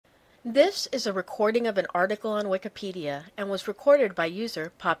This is a recording of an article on Wikipedia and was recorded by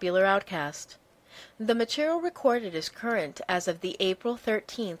user Popular Outcast. The material recorded is current as of the April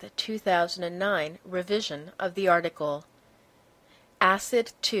 13th, 2009 revision of the article.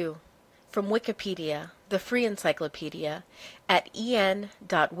 Acid2 from Wikipedia, the free encyclopedia, at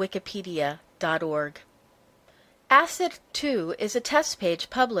en.wikipedia.org. Acid2 is a test page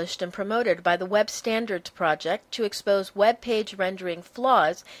published and promoted by the Web Standards Project to expose web page rendering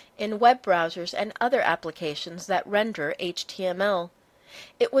flaws in web browsers and other applications that render HTML.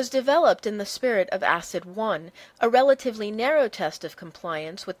 It was developed in the spirit of Acid1, a relatively narrow test of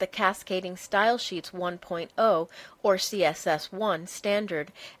compliance with the Cascading Style Sheets 1.0 or CSS1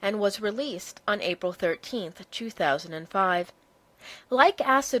 standard, and was released on April 13, 2005. Like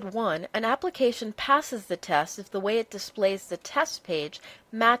Acid1, an application passes the test if the way it displays the test page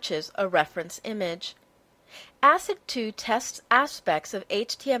matches a reference image. Acid2 tests aspects of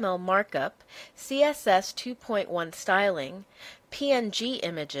HTML markup, CSS 2.1 styling, PNG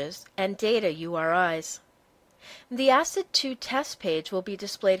images, and data URIs. The Acid2 test page will be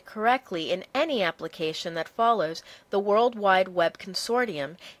displayed correctly in any application that follows the World Wide Web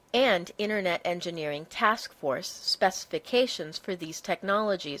Consortium and Internet Engineering Task Force specifications for these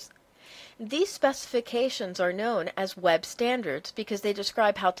technologies. These specifications are known as web standards because they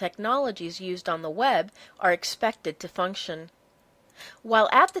describe how technologies used on the web are expected to function. While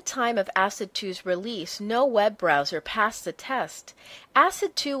at the time of Acid2's release no web browser passed the test,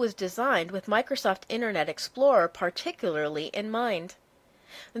 Acid2 was designed with Microsoft Internet Explorer particularly in mind.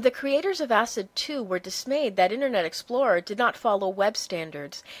 The creators of Acid2 were dismayed that Internet Explorer did not follow web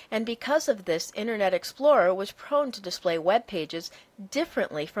standards, and because of this, Internet Explorer was prone to display web pages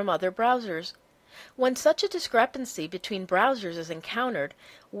differently from other browsers. When such a discrepancy between browsers is encountered,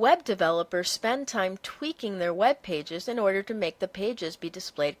 web developers spend time tweaking their web pages in order to make the pages be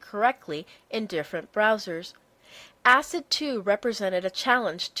displayed correctly in different browsers. Acid2 represented a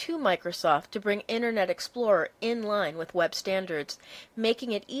challenge to Microsoft to bring Internet Explorer in line with web standards,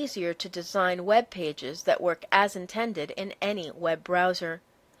 making it easier to design web pages that work as intended in any web browser.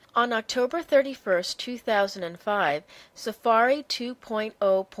 On October 31, 2005, Safari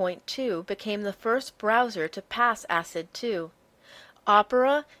 2.0.2 became the first browser to pass Acid2.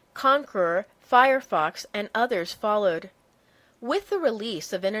 Opera, Conqueror, Firefox, and others followed. With the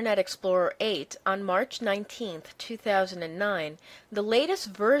release of Internet Explorer 8 on March 19, 2009, the latest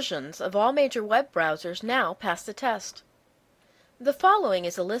versions of all major web browsers now pass the test. The following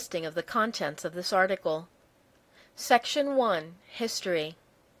is a listing of the contents of this article. Section 1, History.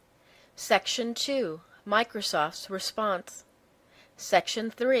 Section 2, Microsoft's response. Section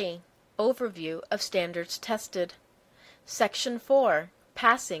 3, Overview of standards tested. Section 4,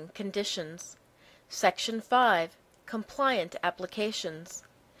 Passing conditions. Section 5, Compliant applications.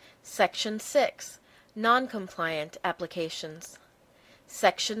 Section 6, Non-compliant applications.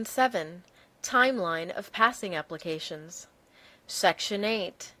 Section 7, Timeline of passing applications. Section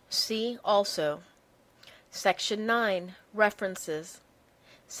 8, See also. Section 9, References.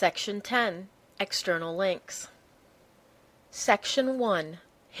 Section 10, External links. Section 1,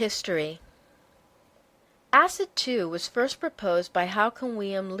 History. Acid2 was first proposed by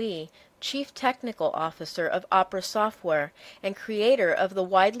Hao-William Lee, Chief Technical Officer of Opera Software and creator of the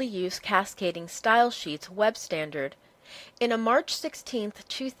widely used Cascading Style Sheets web standard. In a March 16,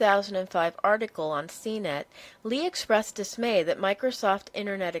 2005 article on CNET, Lee expressed dismay that Microsoft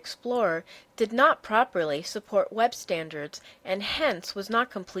Internet Explorer did not properly support web standards and hence was not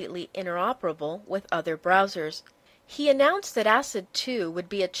completely interoperable with other browsers. He announced that Acid2 would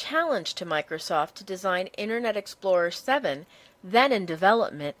be a challenge to Microsoft to design Internet Explorer 7, then in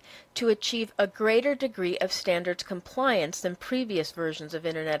development, to achieve a greater degree of standards compliance than previous versions of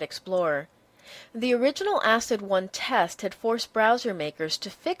Internet Explorer. The original Acid1 test had forced browser makers to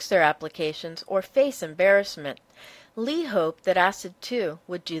fix their applications or face embarrassment. Lee hoped that Acid2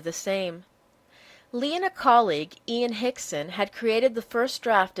 would do the same. Lee and a colleague, Ian Hickson, had created the first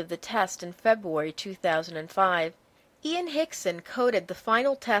draft of the test in February 2005. Ian Hickson coded the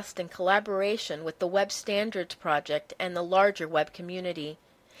final test in collaboration with the Web Standards Project and the larger web community.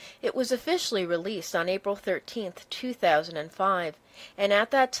 It was officially released on April 13, 2005, and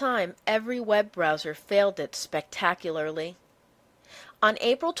at that time every web browser failed it spectacularly. On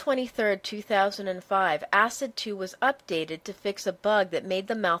April 23, 2005, Acid2 was updated to fix a bug that made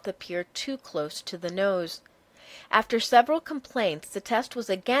the mouth appear too close to the nose. After several complaints, the test was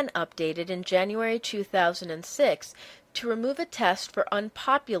again updated in January 2006 to remove a test for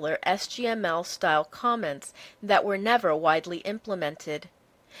unpopular HTML-style comments that were never widely implemented.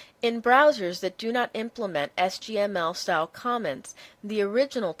 In browsers that do not implement HTML-style comments, the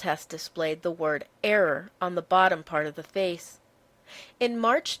original test displayed the word "error" on the bottom part of the face. In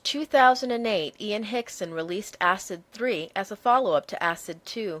March 2008, Ian Hickson released Acid3 as a follow-up to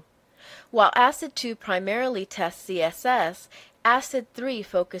Acid2. While Acid2 primarily tests CSS, Acid3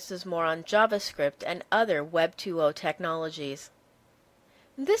 focuses more on JavaScript and other Web 2.0 technologies.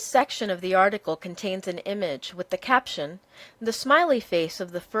 This section of the article contains an image with the caption, "The smiley face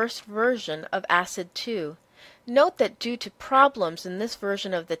of the first version of Acid2. Note that due to problems in this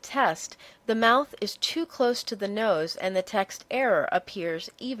version of the test, the mouth is too close to the nose and the text error appears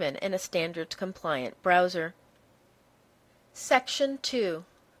even in a standards-compliant browser." Section 2.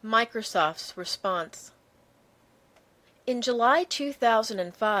 Microsoft's response. In July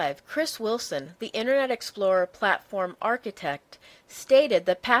 2005, Chris Wilson, the Internet Explorer platform architect, stated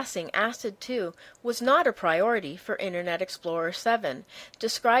that passing Acid2 was not a priority for Internet Explorer 7,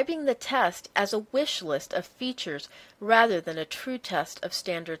 describing the test as a wish list of features rather than a true test of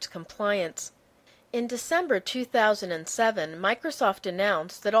standards compliance. In December 2007, Microsoft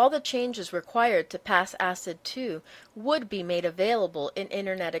announced that all the changes required to pass Acid2 would be made available in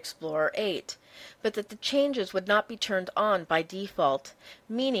Internet Explorer 8, but that the changes would not be turned on by default,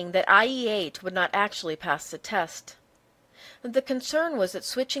 meaning that IE8 would not actually pass the test. The concern was that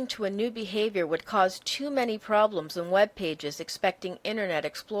switching to a new behavior would cause too many problems in web pages expecting Internet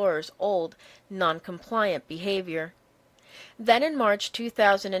Explorer's old, non-compliant behavior. Then in March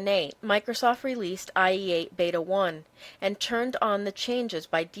 2008, Microsoft released IE8 Beta 1 and turned on the changes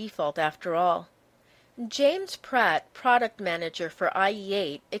by default after all. James Pratt, product manager for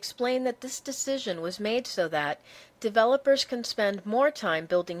IE8, explained that this decision was made so that developers can spend more time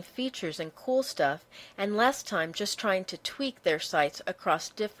building features and cool stuff and less time just trying to tweak their sites across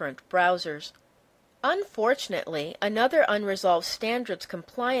different browsers. Unfortunately, another unresolved standards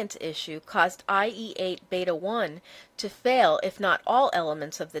compliance issue caused IE8 Beta 1 to fail if not all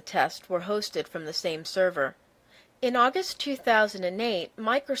elements of the test were hosted from the same server. In August 2008,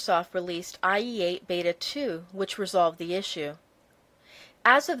 Microsoft released IE8 Beta 2, which resolved the issue.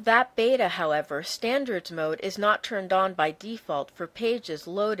 As of that beta, however, standards mode is not turned on by default for pages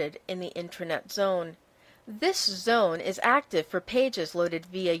loaded in the intranet zone. This zone is active for pages loaded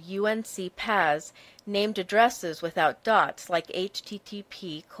via UNC paths, named addresses without dots like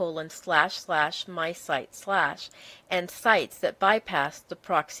http://mysite/ and sites that bypass the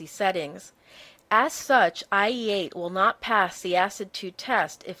proxy settings. As such, IE8 will not pass the Acid2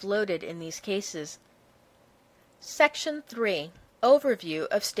 test if loaded in these cases. Section 3. Overview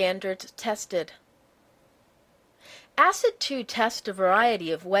of standards tested. Acid2 tests a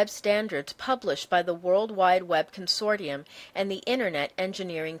variety of web standards published by the World Wide Web Consortium and the Internet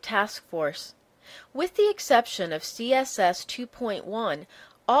Engineering Task Force. With the exception of CSS 2.1,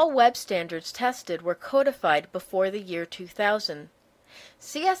 all web standards tested were codified before the year 2000.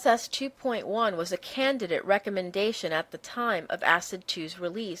 CSS 2.1 was a candidate recommendation at the time of Acid2's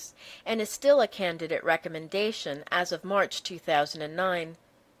release, and is still a candidate recommendation as of March 2009.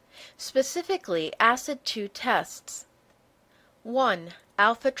 Specifically, Acid2 tests 1.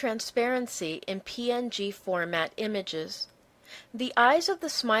 Alpha transparency in PNG format images. The eyes of the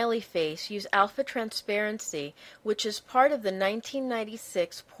smiley face use alpha transparency, which is part of the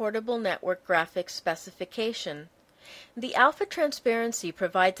 1996 Portable Network Graphics specification. The alpha transparency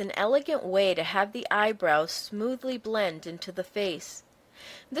provides an elegant way to have the eyebrows smoothly blend into the face.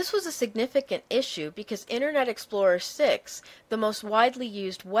 This was a significant issue because Internet Explorer 6, the most widely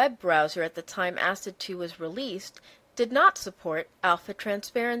used web browser at the time Acid2 was released, did not support alpha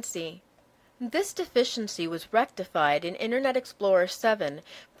transparency. This deficiency was rectified in Internet Explorer 7,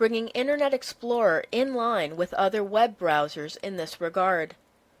 bringing Internet Explorer in line with other web browsers in this regard.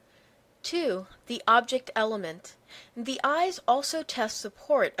 2. The object element. The eyes also test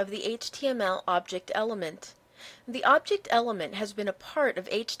support of the HTML object element. The object element has been a part of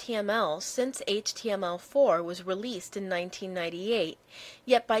HTML since HTML4 was released in 1998,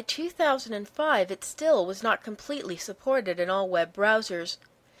 yet by 2005 it still was not completely supported in all web browsers.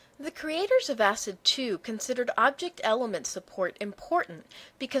 The creators of Acid2 considered object element support important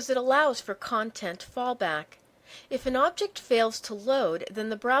because it allows for content fallback. If an object fails to load, then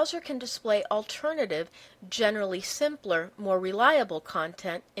the browser can display alternative, generally simpler, more reliable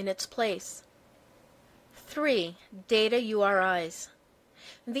content in its place. 3. Data URIs.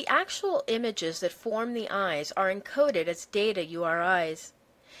 The actual images that form the eyes are encoded as data URIs.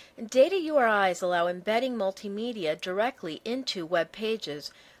 Data URIs allow embedding multimedia directly into web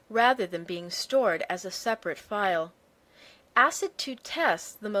pages, rather than being stored as a separate file. Acid2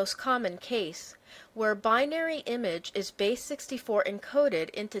 tests the most common case, where binary image is base64 encoded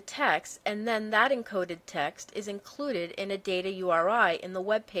into text and then that encoded text is included in a data URI in the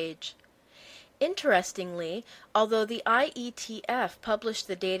web page. Interestingly, although the IETF published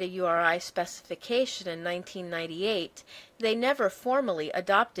the data URI specification in 1998, they never formally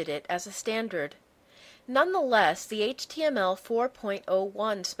adopted it as a standard. Nonetheless, the HTML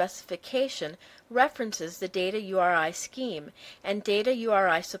 4.01 specification references the data URI scheme, and data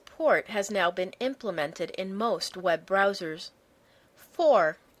URI support has now been implemented in most web browsers.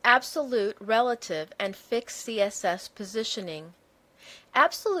 4. Absolute, relative, and fixed CSS positioning.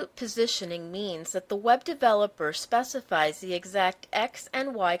 Absolute positioning means that the web developer specifies the exact X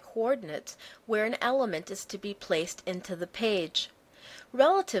and Y coordinates where an element is to be placed into the page.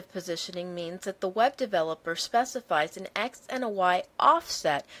 Relative positioning means that the web developer specifies an X and a Y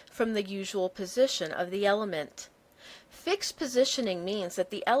offset from the usual position of the element. Fixed positioning means that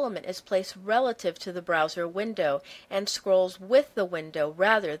the element is placed relative to the browser window and scrolls with the window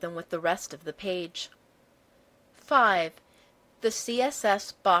rather than with the rest of the page. 5. The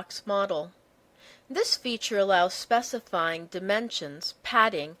CSS box model. This feature allows specifying dimensions,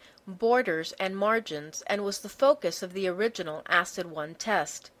 padding, borders, and margins, and was the focus of the original Acid1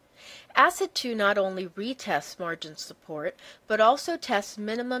 test. Acid2 not only retests margin support, but also tests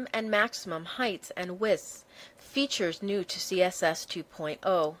minimum and maximum heights and widths, features new to CSS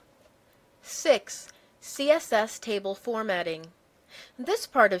 2.0. 6. CSS table formatting. This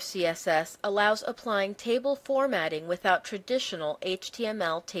part of CSS allows applying table formatting without traditional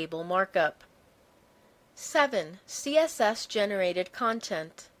HTML table markup. 7. CSS-generated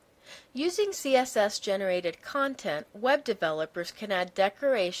content. Using CSS-generated content, web developers can add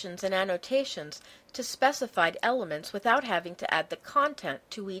decorations and annotations to specified elements without having to add the content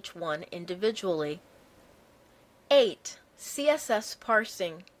to each one individually. 8. CSS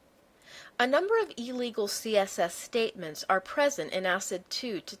parsing. A number of illegal CSS statements are present in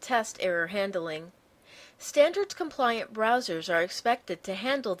Acid2 to test error handling. Standards-compliant browsers are expected to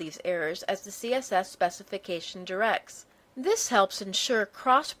handle these errors as the CSS specification directs. This helps ensure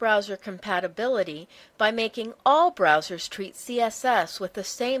cross-browser compatibility by making all browsers treat CSS with the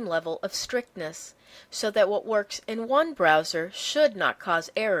same level of strictness, so that what works in one browser should not cause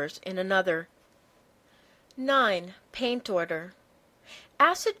errors in another. 9. Paint order.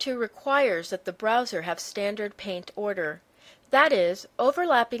 Acid2 requires that the browser have standard paint order. That is,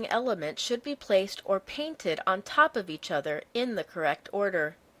 overlapping elements should be placed or painted on top of each other in the correct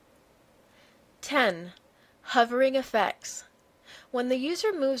order. 10. Hovering effects. When the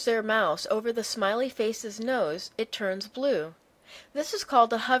user moves their mouse over the smiley face's nose, it turns blue. This is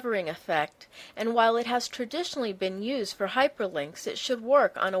called a hovering effect, and while it has traditionally been used for hyperlinks, it should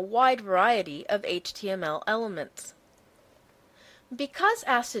work on a wide variety of HTML elements. Because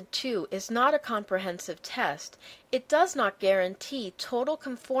Acid2 is not a comprehensive test, it does not guarantee total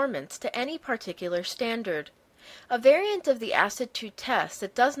conformance to any particular standard. A variant of the Acid2 test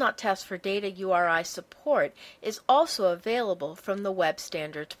that does not test for data URI support is also available from the Web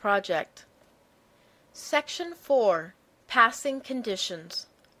Standards Project. Section 4. Passing conditions.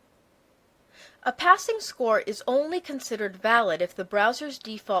 A passing score is only considered valid if the browser's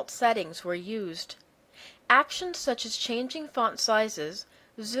default settings were used. Actions such as changing font sizes,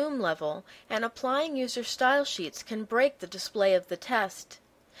 zoom level, and applying user style sheets can break the display of the test.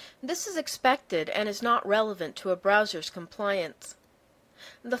 This is expected and is not relevant to a browser's compliance.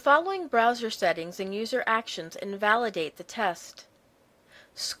 The following browser settings and user actions invalidate the test: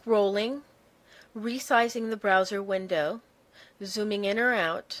 scrolling, resizing the browser window, zooming in or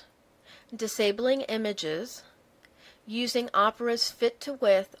out, disabling images, using Opera's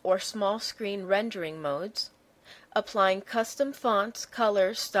fit-to-width or small screen rendering modes, applying custom fonts,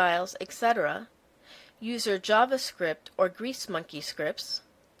 colors, styles, etc., user JavaScript or GreaseMonkey scripts,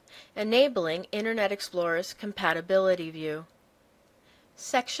 enabling Internet Explorer's compatibility view.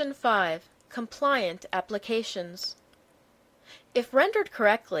 Section 5. Compliant applications. If rendered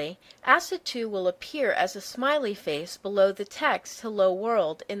correctly, Acid2 will appear as a smiley face below the text "Hello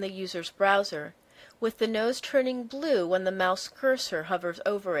World" in the user's browser, with the nose turning blue when the mouse cursor hovers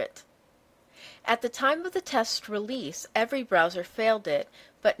over it. At the time of the test's release, every browser failed it,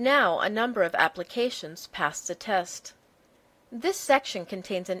 but now a number of applications passed the test. This section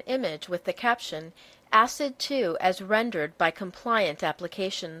contains an image with the caption, "Acid2 as rendered by compliant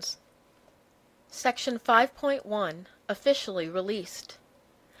applications." Section 5.1. Officially released.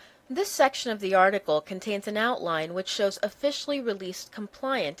 This section of the article contains an outline which shows officially released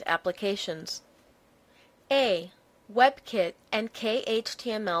compliant applications. A. WebKit and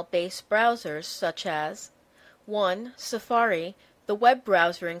KHTML-based browsers such as 1. Safari, the web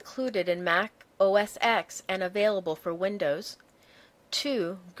browser included in Mac OS X and available for Windows.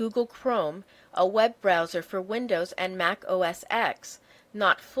 2. Google Chrome, a web browser for Windows and Mac OS X.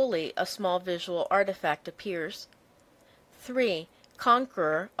 Not fully, a small visual artifact appears. 3.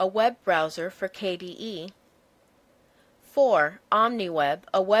 Conqueror, a web browser for KDE. 4. OmniWeb,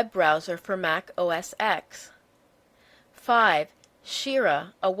 a web browser for Mac OS X. 5.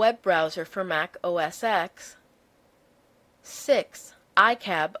 Shira, a web browser for Mac OS X. 6.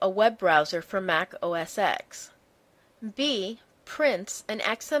 iCab, a web browser for Mac OS X. B. Prints, an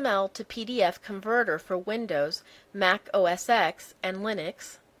XML to PDF converter for Windows, Mac OS X, and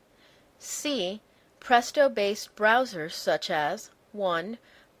Linux. C. Presto-based browsers such as 1.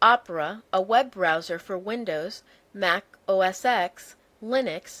 Opera, a web browser for Windows, Mac OS X,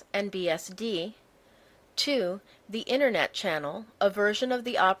 Linux, and BSD. 2. The Internet Channel, a version of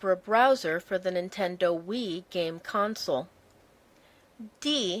the Opera browser for the Nintendo Wii game console.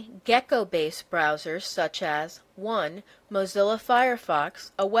 D. Gecko-based browsers such as 1. Mozilla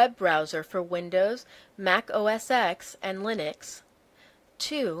Firefox, a web browser for Windows, Mac OS X, and Linux.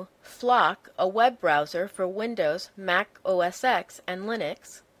 2. Flock, a web browser for Windows, Mac OS X, and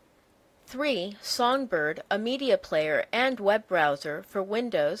Linux. 3. Songbird, a media player and web browser for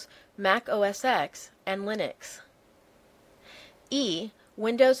Windows, Mac OS X, and Linux. E.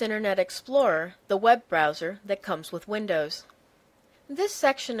 Windows Internet Explorer, the web browser that comes with Windows. This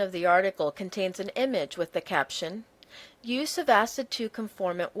section of the article contains an image with the caption, "Use of Acid2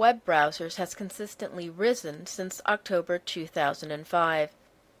 conformant web browsers has consistently risen since October 2005.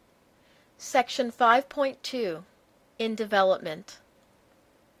 Section 5.2, In Development.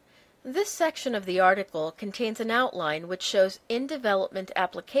 This section of the article contains an outline which shows in-development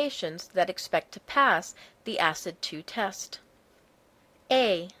applications that expect to pass the Acid2 test.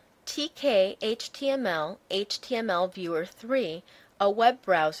 A. TK HTML HTML Viewer 3, a web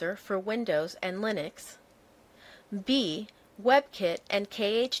browser for Windows and Linux. B. WebKit and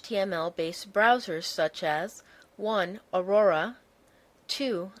KHTML-based browsers such as 1. Aurora,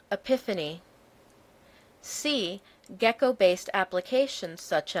 2. Epiphany. C. Gecko-based applications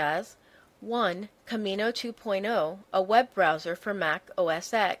such as 1. Camino 2.0, a web browser for Mac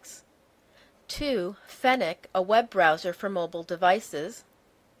OS X. 2. Fennec, a web browser for mobile devices.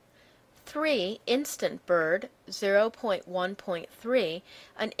 3. Instant Bird 0.1.3,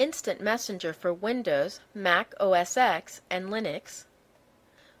 an instant messenger for Windows, Mac OS X, and Linux.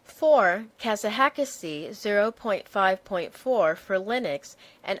 4. Kazahakasi 0.5.4 for Linux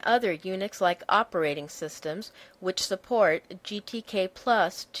and other Unix-like operating systems which support GTK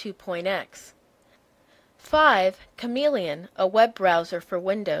Plus 2.x. 5. Chameleon, a web browser for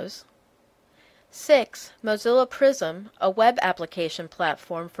Windows. 6. Mozilla Prism, a web application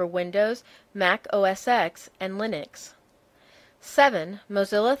platform for Windows, Mac OS X, and Linux. 7.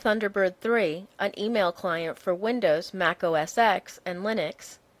 Mozilla Thunderbird 3, an email client for Windows, Mac OS X, and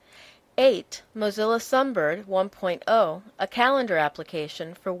Linux. 8. Mozilla Sunbird 1.0, a calendar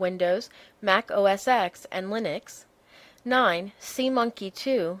application for Windows, Mac OS X, and Linux. 9. SeaMonkey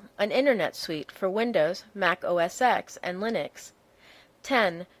 2, an internet suite for Windows, Mac OS X, and Linux.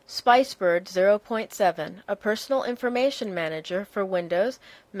 10. Spicebird 0.7, a personal information manager for Windows,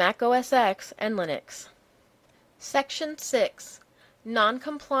 Mac OS X, and Linux. Section 6.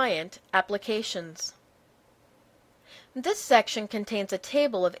 Non-compliant applications. This section contains a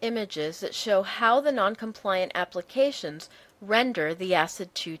table of images that show how the non-compliant applications render the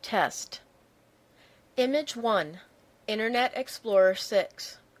Acid2 test. Image 1. Internet Explorer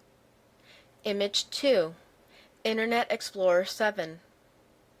 6. Image 2. Internet Explorer 7.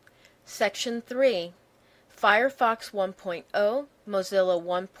 Section 3. Firefox 1.0, Mozilla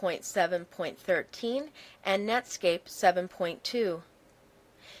 1.7.13, and Netscape 7.2.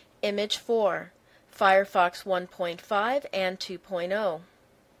 Image 4. Firefox 1.5 and 2.0.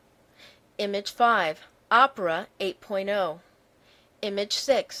 Image 5. Opera 8.0. Image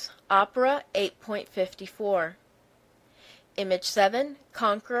 6. Opera 8.54. Image 7.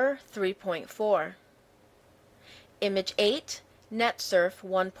 Conqueror 3.4. Image 8. NetSurf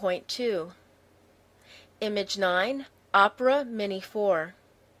 1.2. Image 9. Opera Mini 4.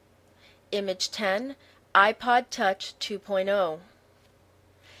 Image 10. iPod Touch 2.0.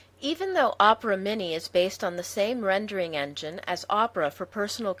 Even though Opera Mini is based on the same rendering engine as Opera for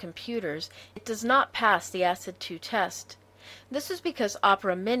personal computers, it does not pass the Acid2 test. This is because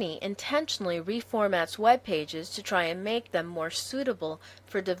Opera Mini intentionally reformats web pages to try and make them more suitable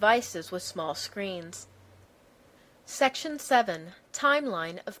for devices with small screens. Section 7.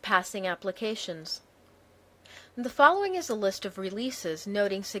 Timeline of passing applications. The following is a list of releases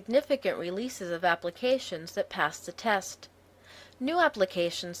noting significant releases of applications that passed the test. New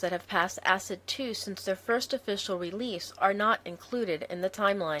applications that have passed Acid2 since their first official release are not included in the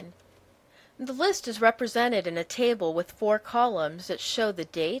timeline. The list is represented in a table with 4 columns that show the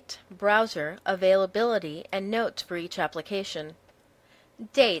date, browser, availability, and notes for each application.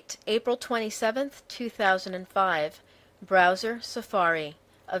 Date, April 27, 2005. Browser, Safari.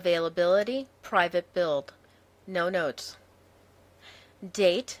 Availability, private build. No notes.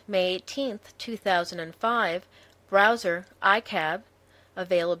 Date, May 18, 2005. Browser, iCab.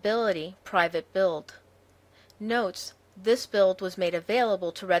 Availability, private build. Notes, this build was made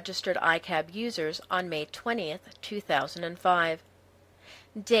available to registered iCab users on May 20, 2005.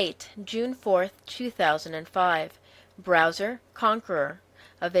 Date, June 4, 2005. Browser, Conqueror.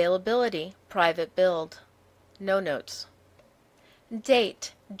 Availability, private build. No notes.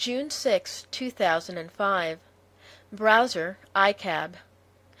 Date, June 6, 2005. Browser, iCab.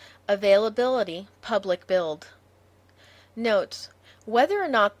 Availability, public build. Notes, whether or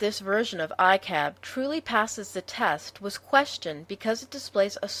not this version of iCab truly passes the test was questioned because it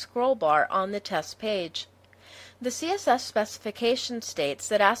displays a scroll bar on the test page. The CSS specification states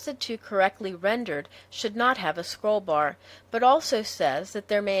that Acid2 correctly rendered should not have a scroll bar, but also says that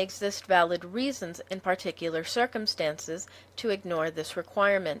there may exist valid reasons in particular circumstances to ignore this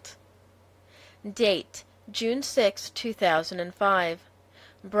requirement. Date, June 6, 2005.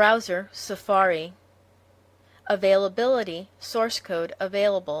 Browser, Safari. Availability, source code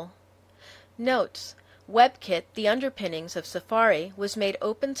available. Notes, WebKit, the underpinnings of Safari, was made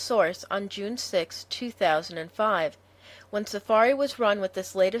open source on June 6, 2005. When Safari was run with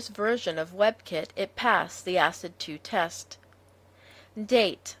this latest version of WebKit, it passed the Acid2 test.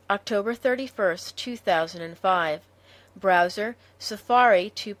 Date, October 31, 2005. Browser,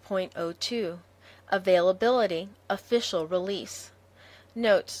 Safari 2.02. Availability, official release.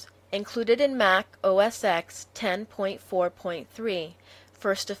 Notes, included in Mac OS X 10.4.3,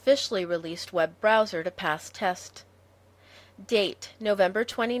 first officially released web browser to pass test. Date, November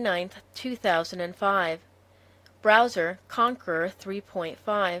 29, 2005. Browser, Conqueror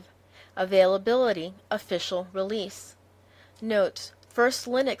 3.5. Availability, official release. Notes, first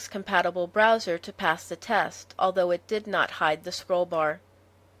Linux-compatible browser to pass the test, although it did not hide the scroll bar.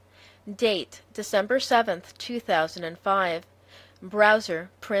 Date, December 7, 2005.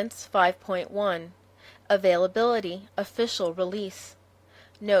 Browser, Prince 5.1. Availability, official release.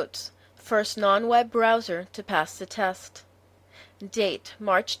 Notes, first non-web browser to pass the test. Date,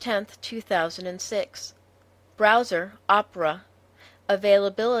 March 10, 2006. Browser, Opera.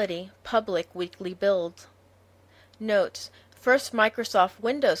 Availability, public weekly build. Notes, first Microsoft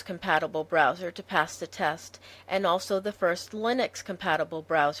Windows-compatible browser to pass the test, and also the first Linux-compatible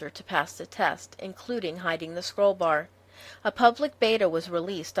browser to pass the test, including hiding the scroll bar. A public beta was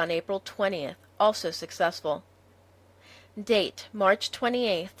released on April 20th, also successful. Date, March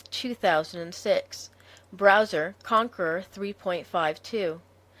 28, 2006. Browser, Conqueror 3.52.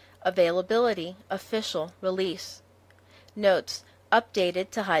 Availability, official release. Notes, updated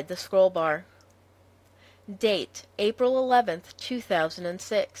to hide the scroll bar. Date, April 11,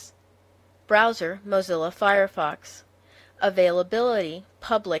 2006. Browser, Mozilla Firefox. Availability,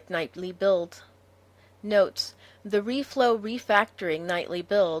 public nightly build. Notes, the Reflow refactoring nightly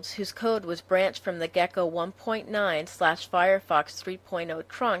builds, whose code was branched from the Gecko 1.9/Firefox 3.0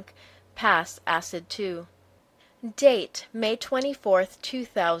 trunk, pass Acid2. Date, May 24,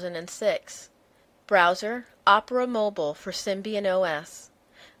 2006. Browser, Opera Mobile for Symbian OS.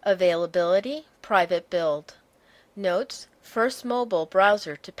 Availability, private build. Notes, first mobile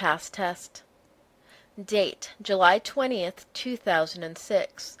browser to pass test. Date, July 20,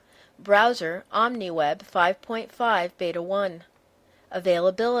 2006. Browser, OmniWeb 5.5 Beta 1.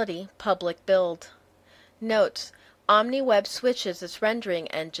 Availability, public build. Notes, OmniWeb switches its rendering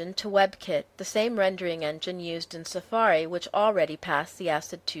engine to WebKit, the same rendering engine used in Safari, which already passed the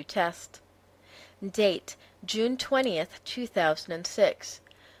Acid2 test. Date, June 20, 2006.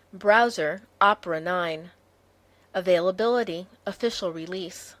 Browser, Opera 9. Availability, official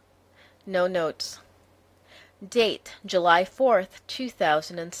release. No notes. Date, July 4,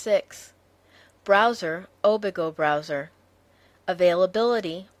 2006. Browser, Obigo browser.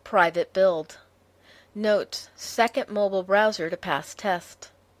 Availability, private build. Notes, second mobile browser to pass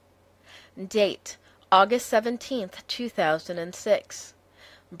test. Date, August 17, 2006.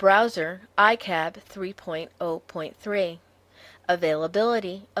 Browser, iCab 3.0.3.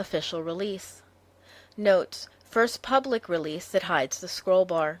 Availability, official release. Notes, first public release that hides the scroll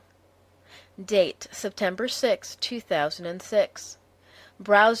bar. Date, September 6, 2006.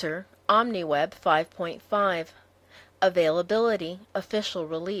 Browser, OmniWeb 5.5. Availability, official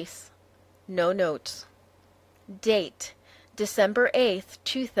release. No notes. Date, December 8,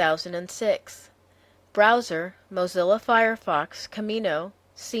 2006. Browser, Mozilla Firefox, Camino,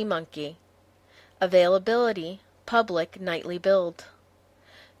 SeaMonkey. Availability, public nightly build.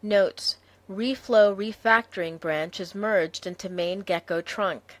 Notes, Reflow refactoring branch is merged into main Gecko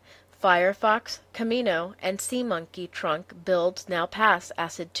trunk. Firefox, Camino, and SeaMonkey trunk builds now pass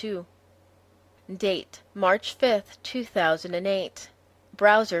Acid2. Date, March 5, 2008.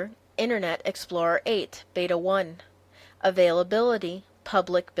 Browser, Internet Explorer 8, Beta 1. Availability,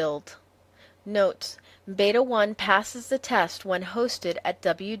 public build. Notes, Beta 1 passes the test when hosted at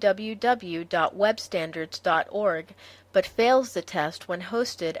www.webstandards.org, but fails the test when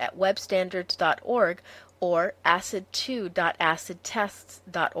hosted at webstandards.org or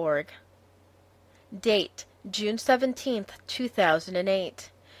acid2.acidtests.org. Date, June 17, 2008.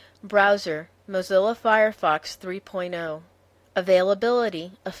 Browser, Mozilla Firefox 3.0.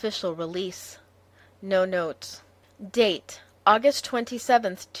 Availability, official release. No notes. Date, August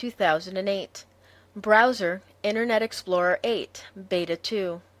 27, 2008. Browser, Internet Explorer 8, Beta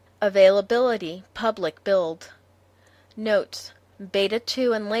 2. Availability, public build. Notes, Beta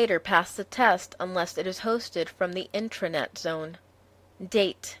 2 and later pass the test unless it is hosted from the intranet zone.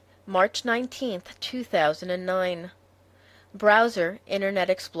 Date, March 19, 2009. Browser, Internet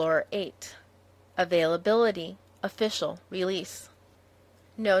Explorer 8. Availability, official release.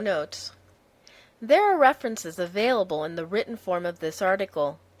 No notes. There are references available in the written form of this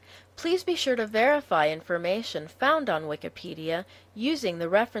article. Please be sure to verify information found on Wikipedia using the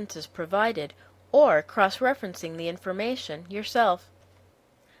references provided or cross-referencing the information yourself.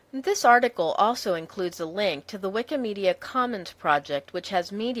 This article also includes a link to the Wikimedia Commons project, which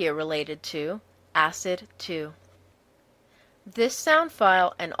has media related to Acid2. This sound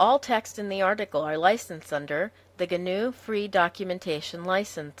file and all text in the article are licensed under the GNU Free Documentation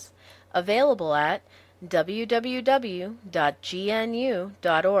License, available at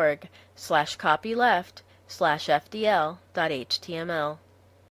www.gnu.org/copyleft/fdl.html.